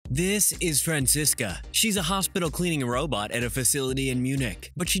This is Franziska. She's a hospital cleaning robot at a facility in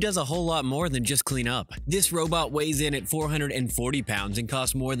Munich, but she does a whole lot more than just clean up. This robot weighs in at 440 pounds and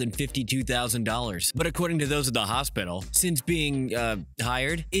costs more than $52,000. But according to those at the hospital, since being,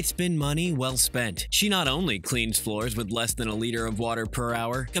 hired, it's been money well spent. She not only cleans floors with less than a liter of water per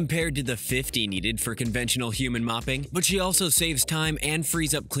hour, compared to the 50 needed for conventional human mopping, but she also saves time and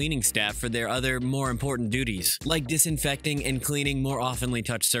frees up cleaning staff for their other, more important duties, like disinfecting and cleaning more oftenly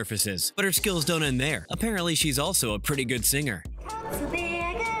touched surfaces. But her skills don't end there. Apparently, she's also a pretty good singer.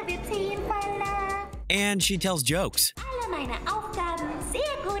 And she tells jokes.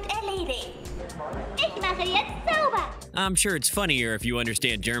 I'm sure it's funnier if you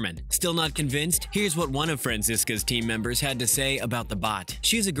understand German. Still not convinced? Here's what one of Franziska's team members had to say about the bot.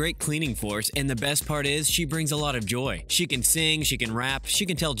 She's a great cleaning force, and the best part is she brings a lot of joy. She can sing, she can rap, she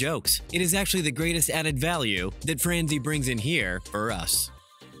can tell jokes. It is actually the greatest added value that Franzi brings in here for us.